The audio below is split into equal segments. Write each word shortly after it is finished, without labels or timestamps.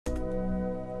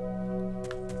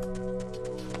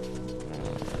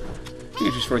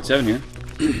Just 47 here.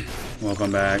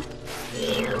 Welcome back.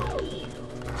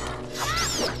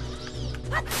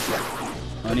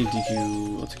 I need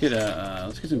DQ. Let's get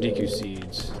some DQ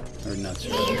seeds or nuts.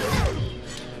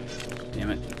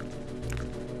 Damn it.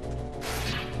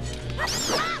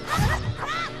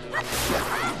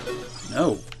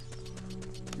 No.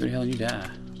 Where the hell did you die?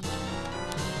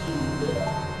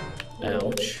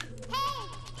 Ouch.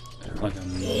 Like a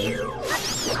mole.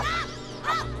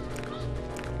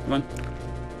 Come on.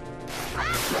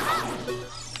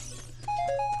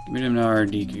 Give me them our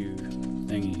DQ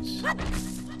thingies.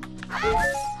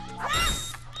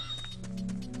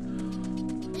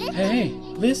 Hey,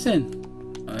 listen!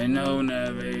 I know,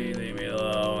 Navi. Leave me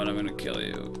alone. I'm gonna kill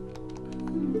you.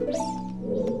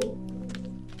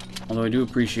 Although I do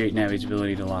appreciate Navi's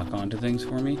ability to lock onto things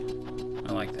for me.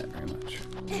 I like that very much.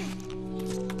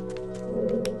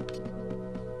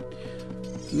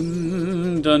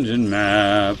 Dungeon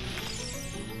map.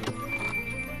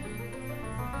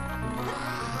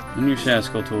 The new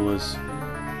Shaskell tool is.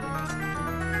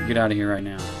 Get out of here right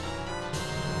now.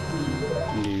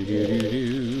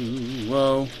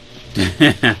 Whoa.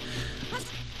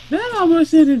 That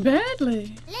almost ended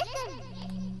badly.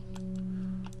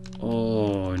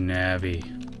 Oh, Navi.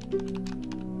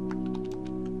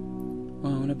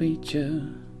 Wanna beat ya.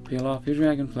 Peel off your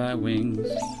dragonfly wings.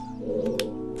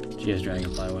 She has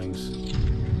dragonfly wings.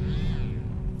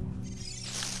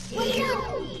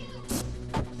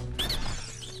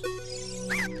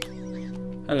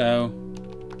 Hello.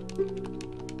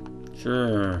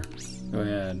 Sure. Go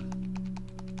ahead.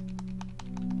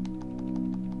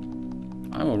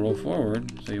 I will roll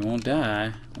forward so you won't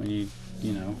die when you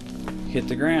know, hit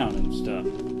the ground and stuff.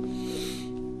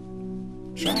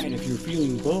 Try it if you're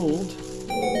feeling bold.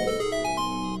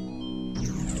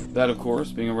 That, of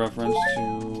course, being a reference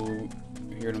to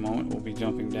here in a moment, we'll be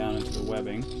jumping down into the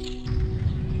webbing.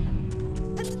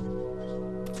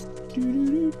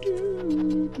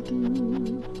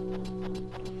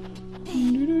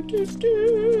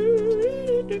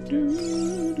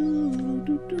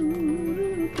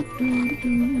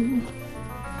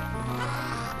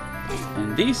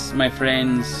 And this, my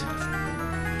friends,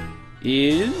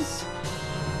 is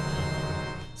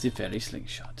the fairy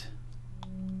slingshot.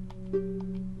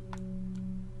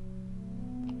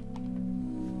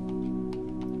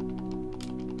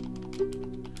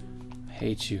 I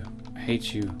hate you. I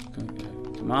hate you.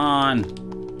 Come on.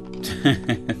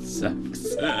 It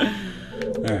sucks.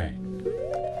 Alright.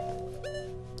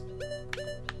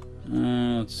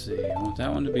 Let's see. I want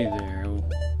that one to be there.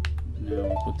 No,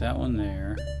 we'll put that one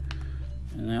there.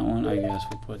 And that one, I guess,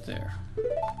 we'll put there.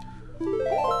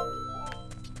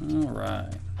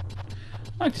 Alright.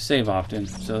 I like to save often,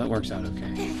 so that works out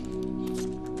okay.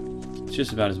 It's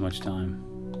just about as much time.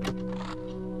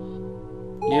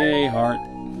 Yay, heart.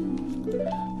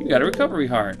 You got a recovery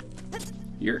heart.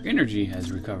 Your energy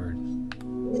has recovered.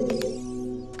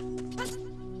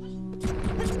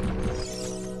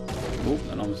 Oh,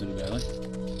 that almost ended badly.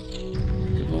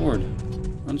 Good lord.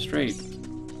 Run straight.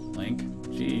 Link.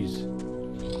 Jeez.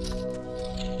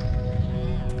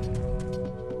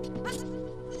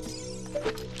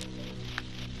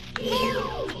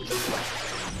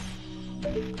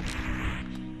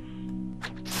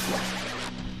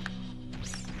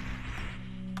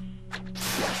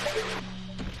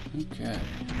 Okay.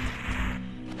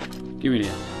 Give me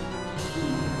that.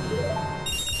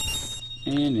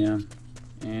 And yeah.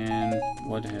 And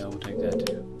what the hell, we'll take that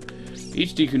too.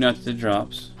 Each DQ nut that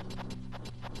drops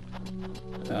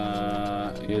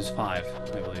is 5,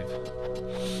 I believe.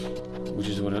 Which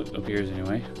is what it appears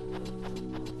anyway.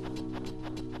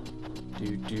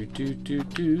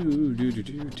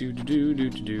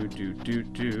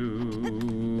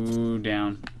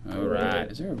 Down.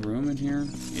 Alright. Is there a room in here?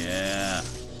 Yeah.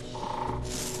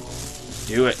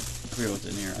 Do it. I forget what's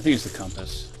in here. I think it's the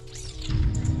compass.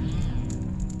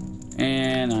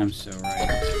 And I'm so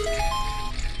right.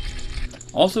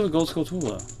 Also a gold skull tool,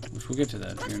 though, which we'll get to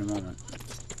that here in a moment.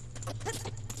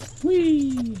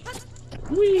 Whee!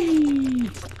 Whee!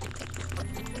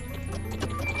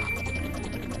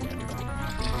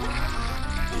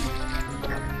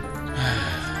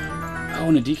 Oh,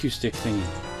 and a DQ stick thingy.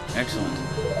 Excellent.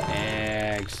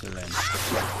 Excellent.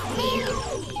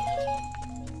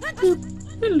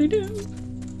 Diddly-doo.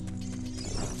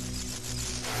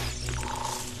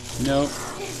 Nope.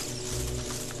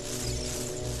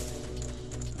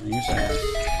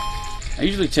 I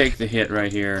usually take the hit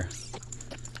right here,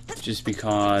 just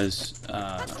because,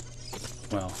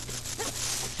 well,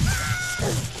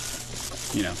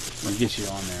 you know, it gets you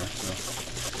on there, so.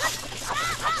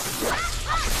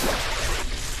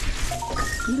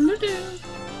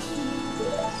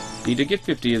 Need to get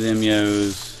 50 of them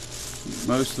yos.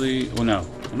 Mostly, well no,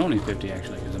 I don't need 50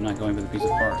 actually, because I'm not going for the piece of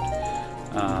part.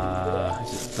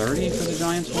 Is it 30 for the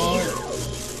giant swallow?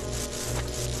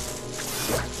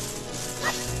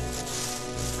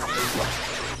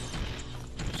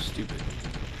 Stupid.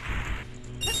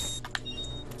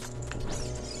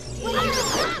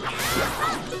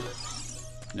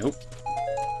 Nope.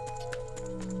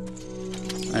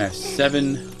 I have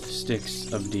 7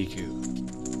 sticks of Deku.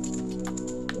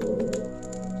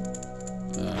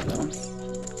 That one.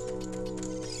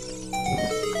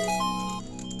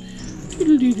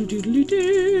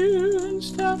 Doodle-doo-doo-doo-doo-doo and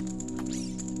stuff.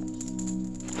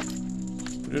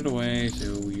 Put it away so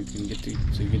you can get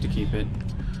to keep it.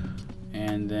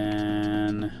 And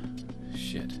then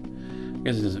shit. I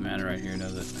guess it doesn't matter right here,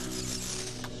 does it?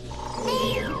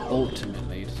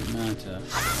 Ultimately, it doesn't matter.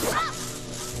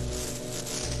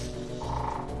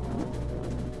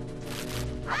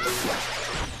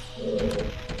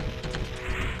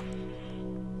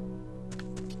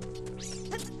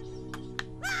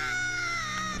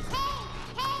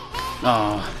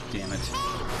 Oh, damn it.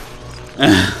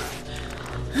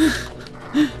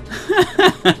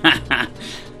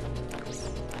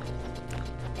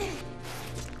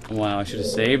 Wow, I should have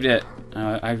saved it.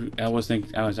 I was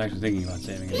actually thinking about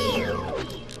saving it.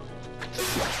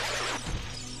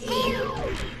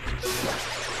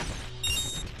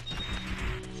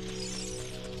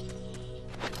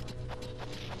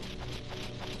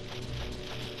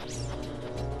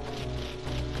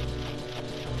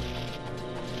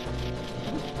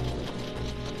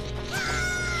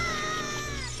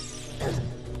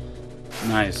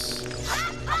 Nice.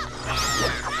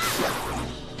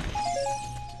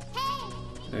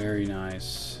 Very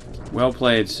nice. Well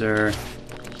played, sir.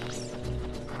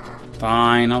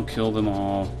 Fine, I'll kill them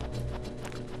all.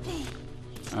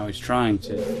 I was trying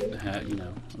to, you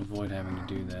know, avoid having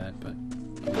to do that, but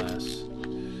alas.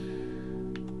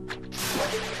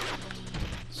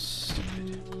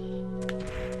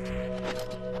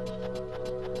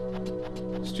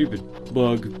 Stupid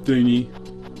bug thingy.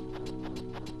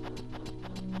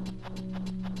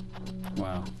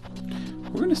 Wow.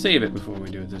 We're gonna save it before we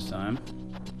do it this time.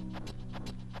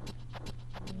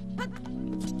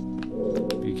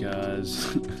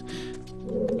 Because...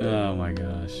 oh my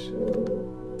gosh.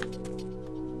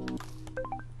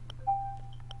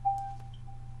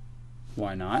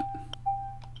 Why not?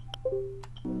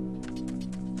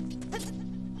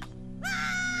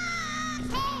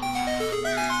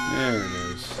 There it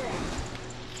is.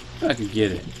 If I could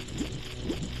get it.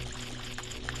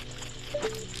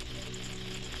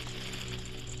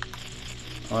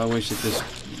 Oh, I wish that this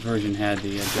version had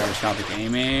the gyroscopic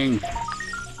aiming.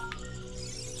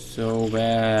 So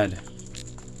bad.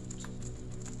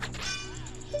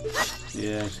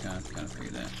 Yeah, I just kind of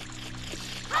figured that.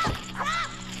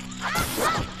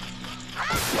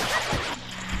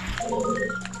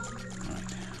 Alright,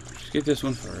 let's get this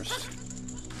one first.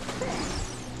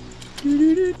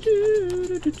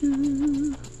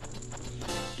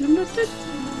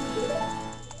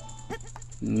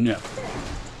 No.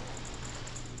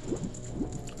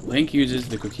 Link uses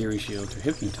the Kokiri shield to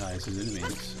hypnotize his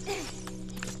enemies.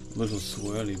 Little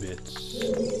swirly bits.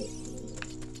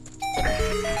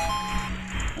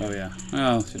 Oh yeah.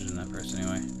 Well, should have done that first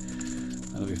anyway.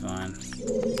 That'll be fine.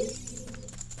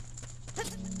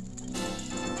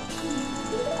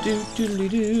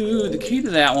 Do-do-do-do. The key to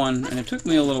that one, and it took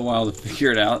me a little while to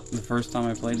figure it out the first time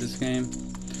I played this game,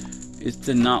 is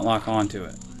to not lock onto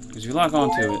it. Because if you lock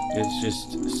onto it, it's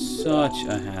just such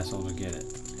a hassle to get it.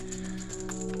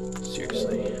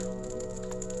 Seriously.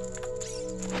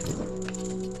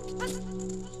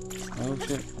 Oh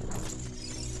shit.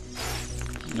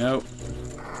 Nope.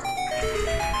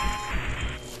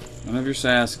 None of your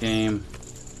sass, game.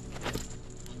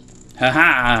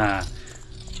 Haha!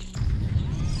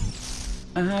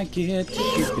 I get to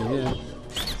keep it.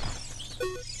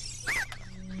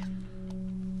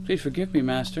 Please forgive me,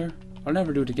 Master. I'll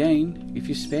never do it again. If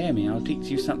you spare me, I'll teach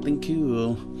you something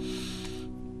cool.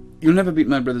 You'll never beat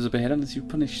my brothers up ahead unless you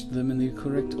punish them in the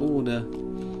correct order.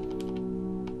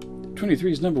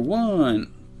 23 is number 1.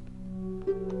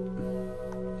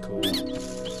 Cool.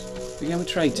 Become a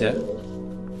traitor?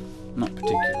 Not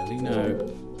particularly,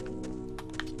 no.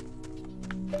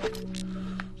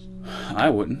 I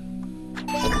wouldn't.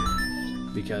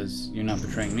 Because you're not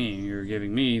betraying me. You're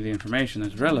giving me the information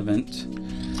that's relevant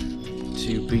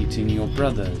to beating your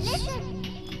brothers.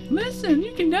 Listen,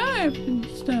 you can die and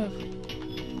stuff.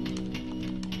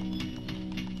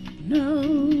 No.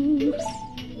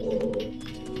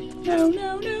 No,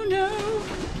 no, no, no.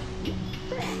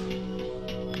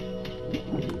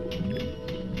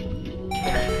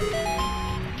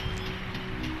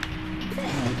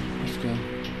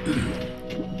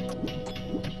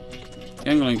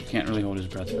 only can't really hold his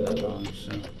breath for that long,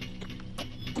 so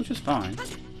which is fine.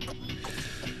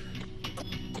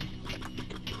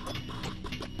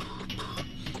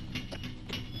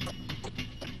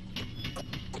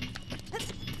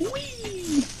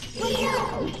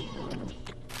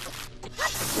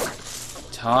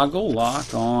 Toggle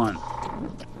lock on.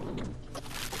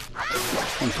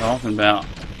 That's what I'm talking about.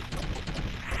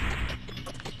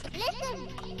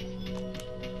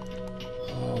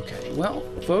 Okay, well,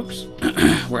 folks,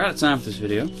 we're out of time for this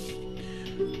video.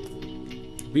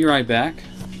 Be right back,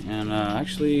 and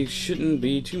actually shouldn't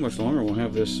be too much longer. We'll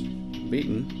have this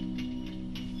beaten.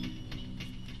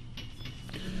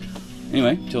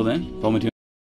 Anyway, till then, follow me to